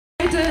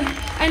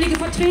Einige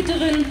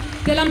Vertreterinnen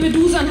der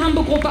Lampedusa und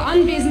Hamburg-Gruppe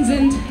anwesend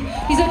sind,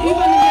 die seit über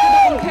einem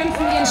Jahr darum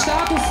kämpfen, ihren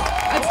Status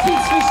als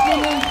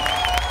Kriegsflüchtlinge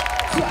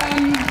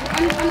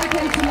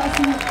anerkennen zu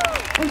lassen.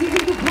 Und sie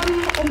sind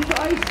gekommen, um für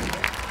euch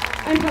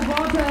ein paar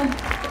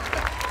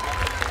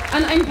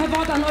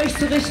Worte an euch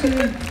zu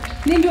richten.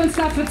 Nehmen wir uns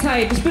dafür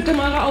Zeit. Ich bitte um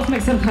eure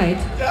Aufmerksamkeit.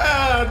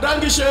 Ja,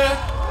 danke schön.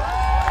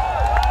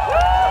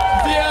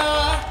 Wir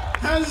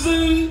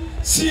heißen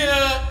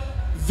sehr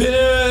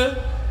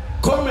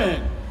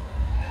willkommen.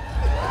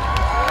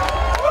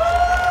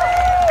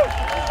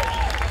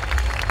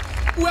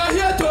 We are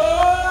here to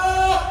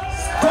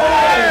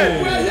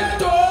stay. We are here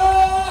to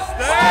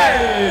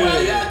stay. We are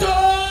here to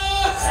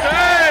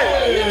stay. We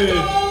are here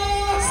to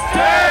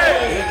stay. We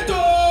are here to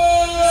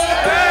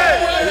stay.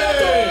 We are here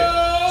to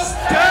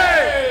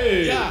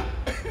stay. Yeah.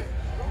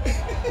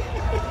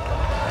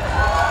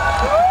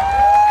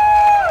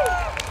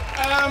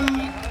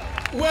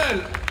 Well,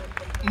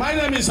 my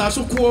name is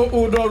Sookee,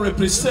 who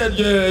represent.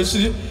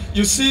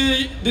 You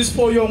see these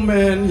four young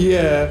men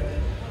here.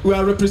 We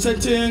are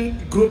representing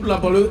Group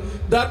Lampedusa,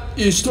 that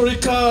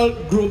historical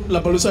Group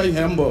Lampedusa in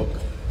Hamburg.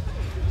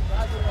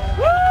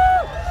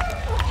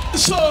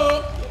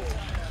 So,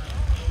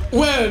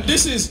 well,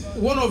 this is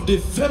one of the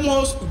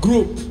famous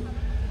group,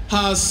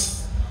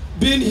 has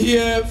been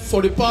here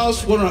for the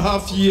past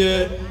 1.5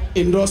 years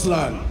in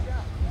Deutschland.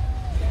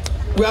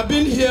 We have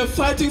been here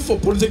fighting for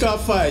political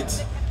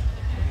fight.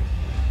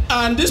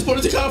 And this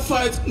political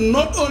fight,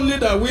 not only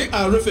that we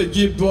are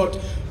refugees, but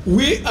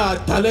we are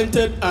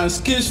talented and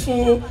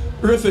skillful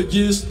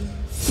refugees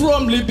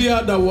from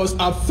Libya that was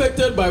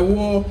affected by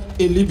war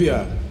in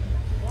Libya.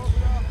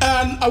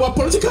 And our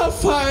political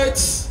fight,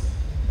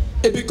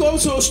 it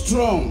becomes so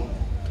strong.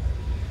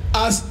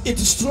 As it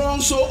is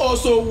strong, so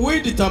also we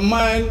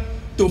determine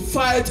to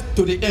fight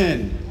to the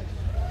end.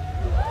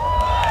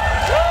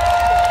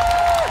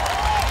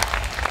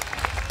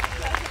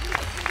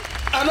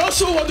 And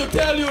also want to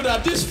tell you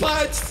that this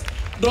fight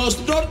does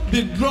not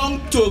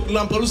belong to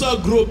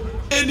Lampedusa Group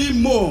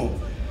anymore.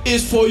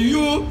 It's for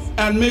you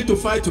and me to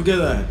fight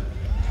together.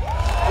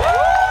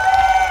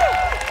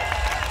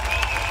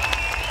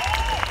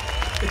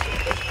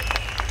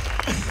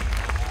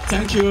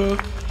 Thank you.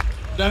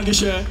 Thank you,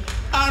 Chair.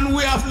 And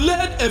we have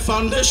laid a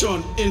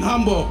foundation in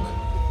Hamburg.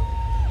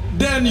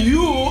 Then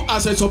you,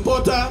 as a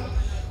supporter,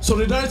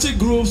 solidarity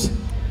groups,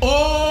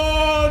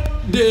 all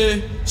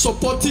the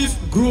supportive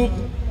group,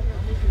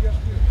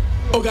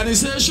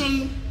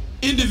 organization,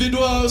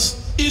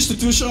 individuals,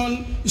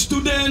 institutions,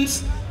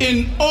 students,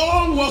 in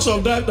all walks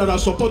of life that are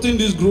supporting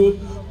this group,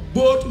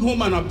 both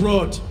home and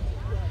abroad.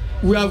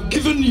 We have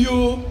given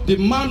you the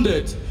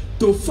mandate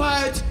to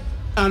fight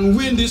and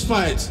win this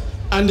fight,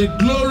 and the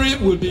glory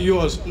will be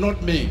yours,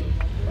 not me.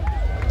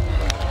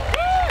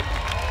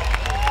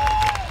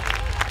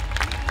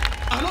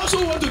 I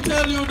also want to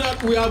tell you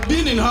that we have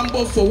been in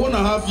Hamburg for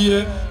 1.5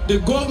 years. The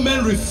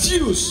government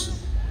refused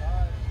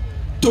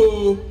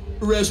to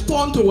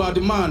respond to our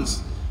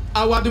demands.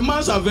 Our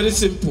demands are very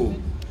simple.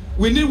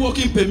 We need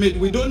working permit.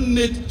 We don't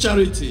need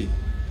charity.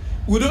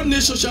 We don't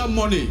need social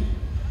money.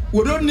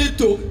 We don't need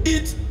to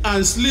eat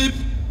and sleep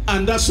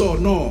and that's all.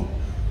 No.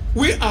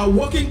 We are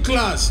working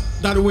class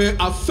that were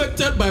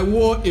affected by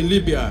war in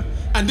Libya.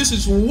 And this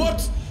is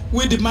what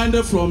we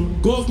demanded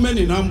from government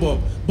in Hamburg.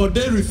 But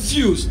they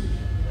refused.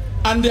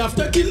 And they have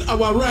taken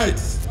our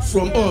rights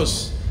from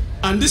us.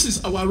 And this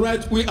is our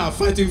right we are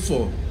fighting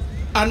for.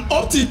 And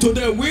up till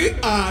today, we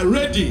are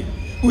ready,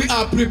 we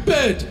are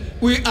prepared,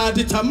 we are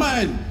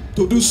determined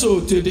to do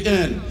so till the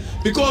end.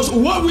 Because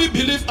what we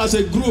believe as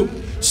a group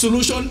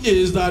solution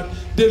is that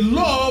the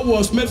law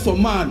was made for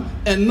man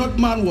and not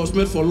man was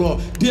made for law.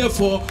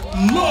 Therefore,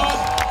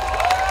 law...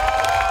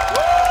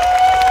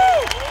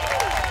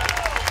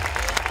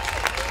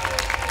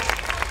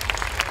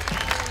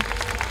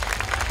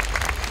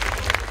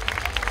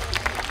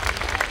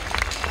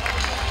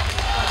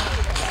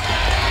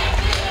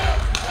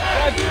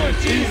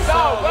 Refugees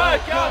are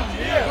welcome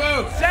here.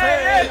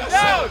 Say it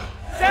loud.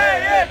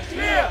 Say it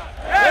clear.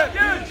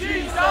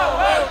 Refugees are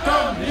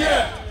welcome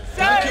here.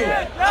 Thank you.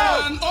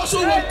 And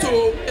also want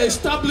to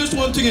establish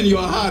one thing in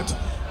your heart,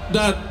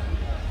 that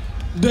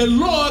the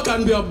law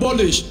can be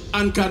abolished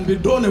and can be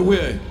done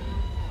away.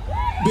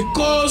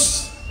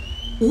 Because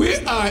we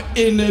are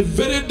in a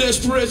very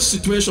desperate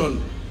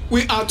situation.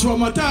 We are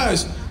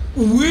traumatized.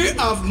 We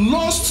have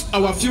lost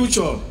our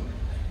future.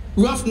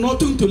 We have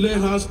nothing to lay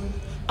hands.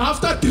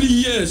 After 3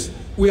 years,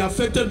 we are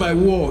affected by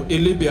war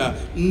in Libya.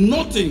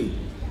 Nothing.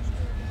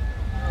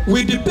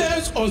 We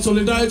depend on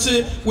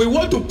solidarity. We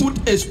want to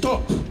put a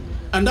stop.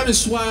 And that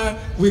is why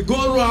we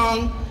go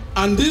around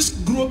and this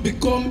group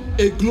become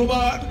a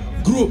global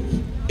group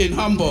in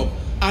Hamburg.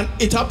 And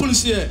it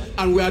happens here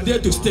and we are there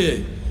to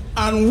stay.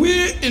 And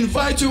we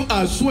invite you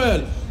as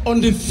well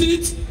on the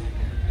 5th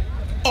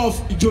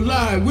of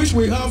July, which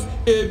we have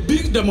a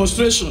big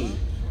demonstration.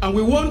 And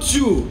we want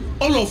you,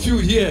 all of you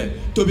here,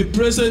 to be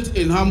present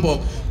in Hamburg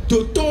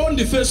to turn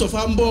the face of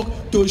Hamburg,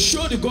 to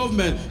show the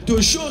government,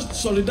 to show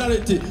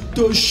solidarity,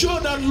 to show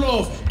that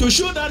love, to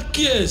show that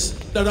cares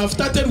that have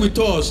started with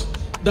us,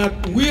 that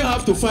we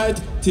have to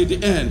fight till the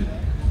end.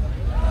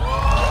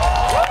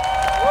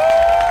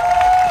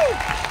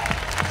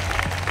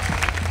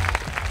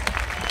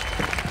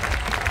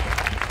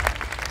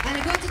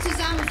 Eine kurze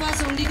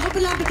Zusammenfassung. Die Gruppe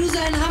Lampedusa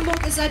in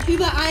Hamburg ist seit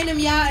über einem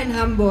Jahr in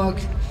Hamburg.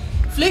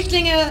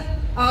 Flüchtlinge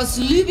aus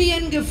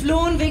Libyen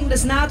geflohen wegen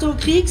des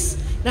NATO-Kriegs,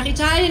 nach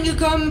Italien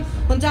gekommen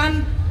und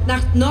dann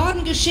nach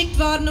Norden geschickt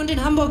worden und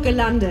in Hamburg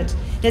gelandet.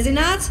 Der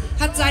Senat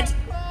hat seit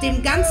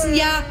dem ganzen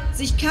Jahr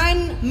sich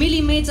keinen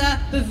Millimeter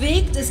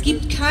bewegt. Es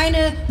gibt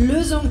keine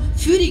Lösung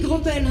für die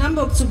Gruppe in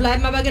Hamburg zu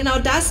bleiben. Aber genau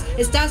das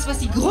ist das, was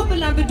die Gruppe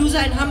Lampedusa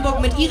in Hamburg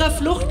mit ihrer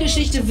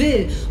Fluchtgeschichte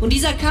will. Und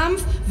dieser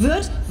Kampf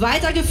wird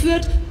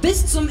weitergeführt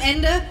bis zum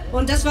Ende.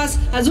 Und das, was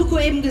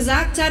Sookee eben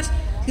gesagt hat,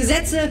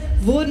 Gesetze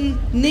wurden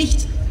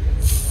nicht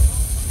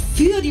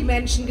für die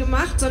Menschen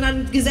gemacht,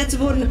 sondern Gesetze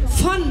wurden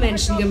von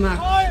Menschen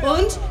gemacht.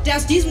 Und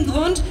aus diesem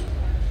Grund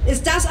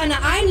ist das eine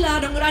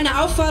Einladung und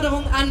eine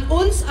Aufforderung an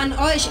uns, an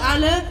euch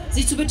alle,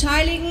 sich zu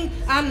beteiligen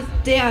an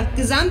der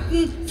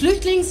gesamten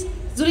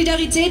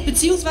Flüchtlingssolidarität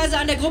beziehungsweise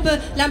an der Gruppe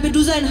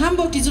Lampedusa in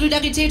Hamburg. Die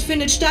Solidarität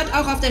findet statt,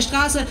 auch auf der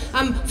Straße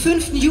am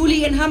 5.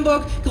 Juli in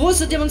Hamburg.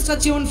 Große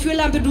Demonstrationen für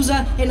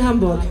Lampedusa in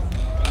Hamburg.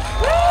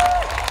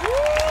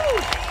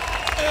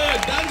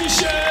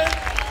 Dankeschön.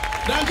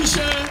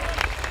 Dankeschön.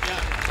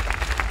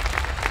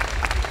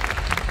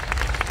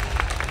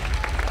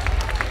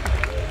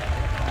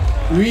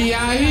 We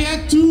are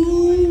here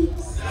to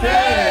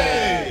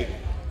stay.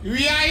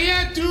 We are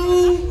here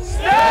to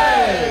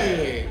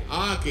stay.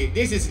 Okay,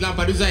 this is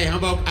Lampedusa in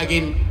Hamburg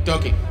again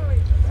talking.